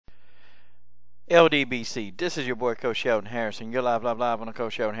LDBC, this is your boy Coach Sheldon Harrison. You're live on the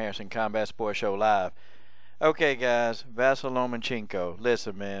Coach Sheldon Harrison Combat Sports Show live. Okay, guys, Vasyl Lomachenko.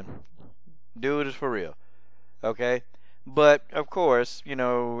 Listen, man, dude is for real. Okay, but of course, you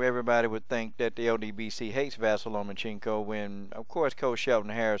know, everybody would think that the LDBC hates Vasyl Lomachenko when, of course, Coach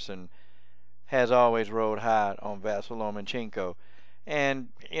Sheldon Harrison has always rode high on Vasyl Lomachenko. And,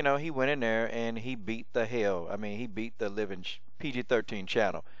 you know, he went in there and he beat the hell. I mean, he beat the living PG-13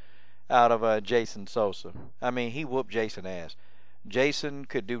 channel out of Jason Sosa. I mean, he whooped Jason ass. Jason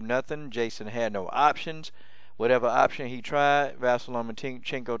could do nothing. Jason had no options. Whatever option he tried, Vasyl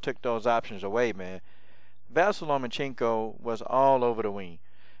Lomachenko took those options away, man. Vasyl Lomachenko was all over the wing.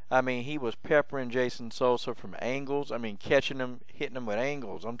 I mean, he was peppering Jason Sosa from angles. I mean, catching him, hitting him with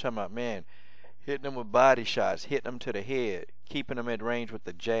angles. I'm talking about, man, hitting him with body shots, hitting him to the head, keeping him at range with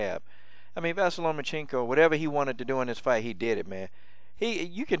the jab. I mean, Vasyl Lomachenko, whatever he wanted to do in this fight, he did it, man.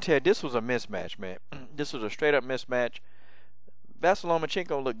 You can tell this was a mismatch, man. This was a straight-up mismatch. Vasyl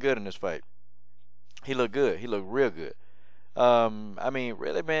Lomachenko looked good in this fight. He looked good. He looked real good. I mean,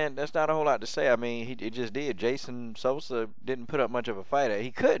 really, man, that's not a whole lot to say. I mean, he just did. Jason Sosa didn't put up much of a fight. He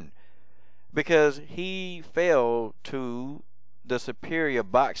couldn't because he fell to the superior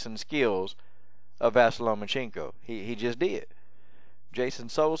boxing skills of Vasyl Lomachenko. He just did. Jason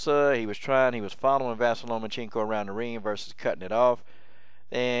Sosa, he was following Vasyl Lomachenko around the ring versus cutting it off.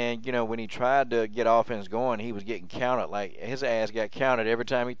 And, you know, when he tried to get offense going, he was getting countered. Like, his ass got countered every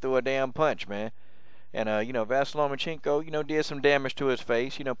time he threw a damn punch, man. And, you know, Vasyl Lomachenko, you know, did some damage to his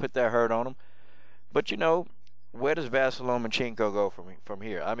face, you know, put that hurt on him. But, you know, where does Vasyl Lomachenko go from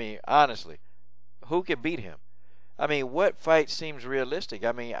here? I mean, honestly, who could beat him? I mean, what fight seems realistic?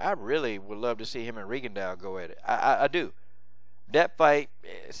 I mean, I really would love to see him and Rigondeaux go at it. I do. That fight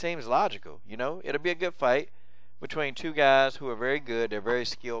seems logical, you know. It'll be a good fight between two guys who are very good. They're very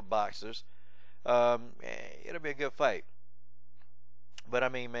skilled boxers. It'll be a good fight. But, I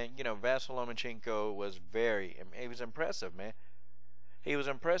mean, man, you know, Vasyl Lomachenko was he was impressive, man. He was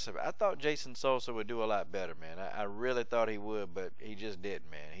impressive. I thought Jason Sosa would do a lot better, man. I really thought he would, but he just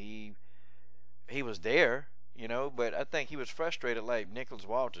didn't, man. He was there, you know, but I think he was frustrated like Nicholas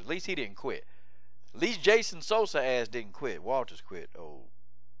Walters. At least he didn't quit. At least Jason Sosa ass didn't quit. Walters quit. Oh,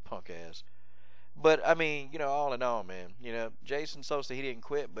 punk ass. But, I mean, you know, all in all, man, you know, Jason Sosa, he didn't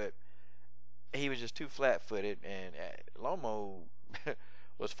quit, but he was just too flat-footed. And Lomo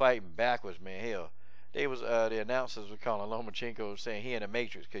was fighting backwards, man. Hell, the announcers were calling Lomachenko saying he in a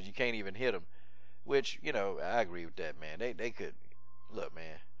matrix because you can't even hit him. Which, you know, I agree with that, man. They could. Look,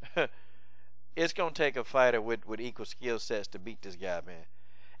 man. It's going to take a fighter with equal skill sets to beat this guy, man.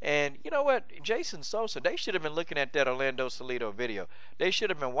 And you know what? Jason Sosa, they should have been looking at that Orlando Salido video. They should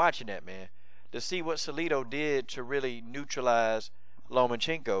have been watching that, man, to see what Salido did to really neutralize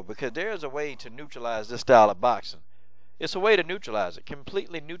Lomachenko, because there is a way to neutralize this style of boxing. It's a way to neutralize it,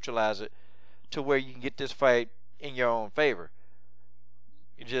 completely neutralize it, to where you can get this fight in your own favor.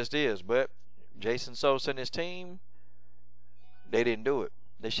 It just is. But Jason Sosa and his team, they didn't do it.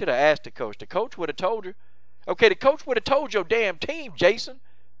 They should have asked the coach. The coach would have told you. Okay, the coach would have told your damn team, Jason.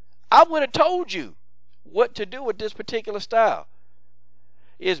 I would have told you what to do with this particular style.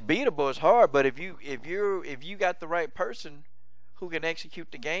 It's beatable, it's hard, but if you got the right person who can execute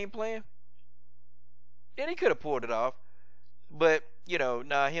the game plan, then he could have pulled it off. But, you know,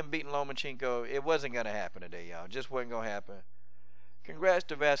 him beating Lomachenko, it wasn't going to happen today, y'all. Just wasn't going to happen. Congrats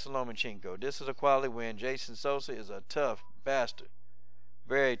to Vasyl Lomachenko. This is a quality win. Jason Sosa is a tough bastard.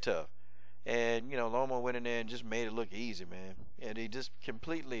 Very tough. And, you know, Lomo went in there and just made it look easy, man. And he just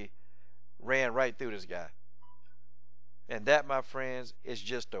completely ran right through this guy. And that, my friends, is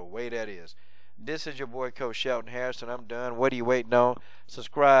just the way that is. This is your boy, Coach Sheldon Harrison. I'm done. What are you waiting on?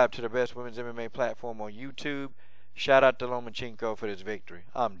 Subscribe to the best women's MMA platform on YouTube. Shout out to Lomachenko for this victory.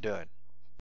 I'm done.